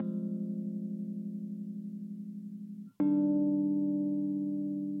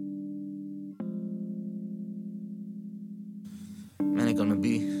ain't gonna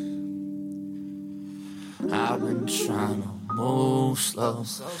be. I've been trying to move slow.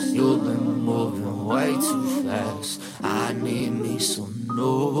 You've been moving way too fast. I need me some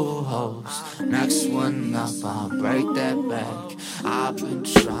new hoes. Next one up, I'll break that back. I've been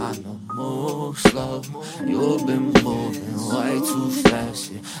trying to move slow. You've been moving way too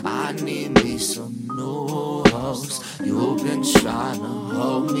fast. Yeah, I need me some new hoes. You've been trying to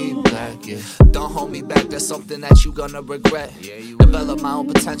hold me back. Yeah, don't hold me back, that's something that you gonna regret. Develop my own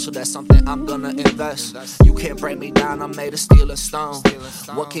potential, that's something I'm gonna invest. You can't break me down, I'm made of steel and stone.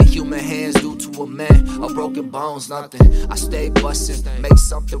 What can human hands do to a man? A broken bones, nothing. I stay bustin', make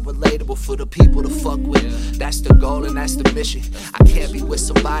something relatable for the people to fuck with. That's the goal and that's the mission. I can't be with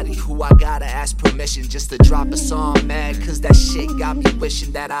somebody who I gotta ask permission just to drop a song, mad, cause that shit got me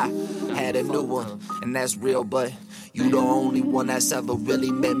wishing that I had a new one. And that's real, but you the only one that's ever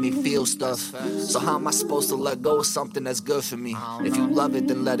really made me feel stuff. So how am I supposed to let go of something that's good for me? If you love it,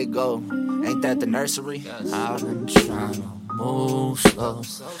 then let it go. Ain't that the nursery? I've been trying to move slow.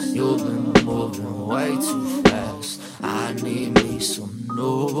 You've been moving way too fast. I need me some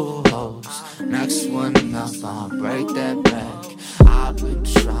new hoes. Next one up, I'll break that back. I've been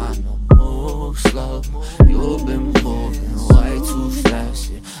trying to move slow. You've been moving way too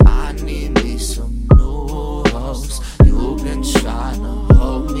fast. Yeah, I need me some new hoes. You've been trying to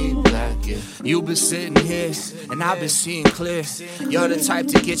hold me back. Yeah, you've been sitting here and I've been seeing clear. You're the type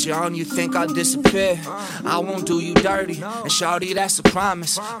to get you on, you think I'll disappear. I won't do you dirty, and shawty, that's a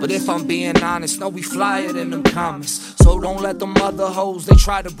promise. But if I'm being honest, no, we flyer than them comments. So don't let them other hoes, they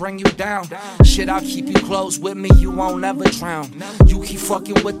try to bring you down. Shit, I'll keep you close with me, you won't ever drown. You keep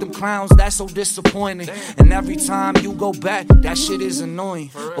fucking with them clowns, that's so disappointing. And every time you go back, that shit is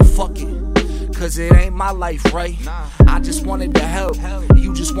annoying. But fuck it, cause it ain't my life, right? I just wanted to help,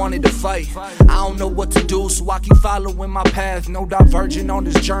 you just wanted to fight. I don't know what to do, so I keep following my path. No diverging on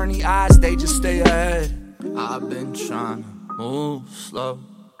this journey, eyes, they just stay ahead. I've been trying to move slow,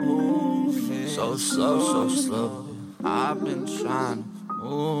 so slow, so slow. I've been trying to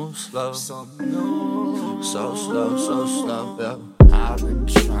move slow, so slow, so slow. Yeah. I've been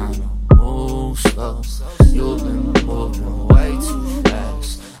trying to move slow. You've been moving way too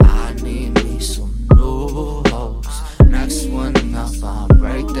fast. I need me some new hoes. Next one up, I'll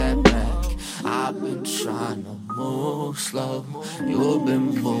break that back. I've been trying to move slow. You've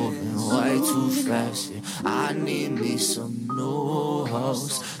been moving way too fast. Yeah, I need me some new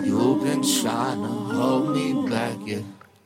hoes. You've been trying to hold me back. Yeah.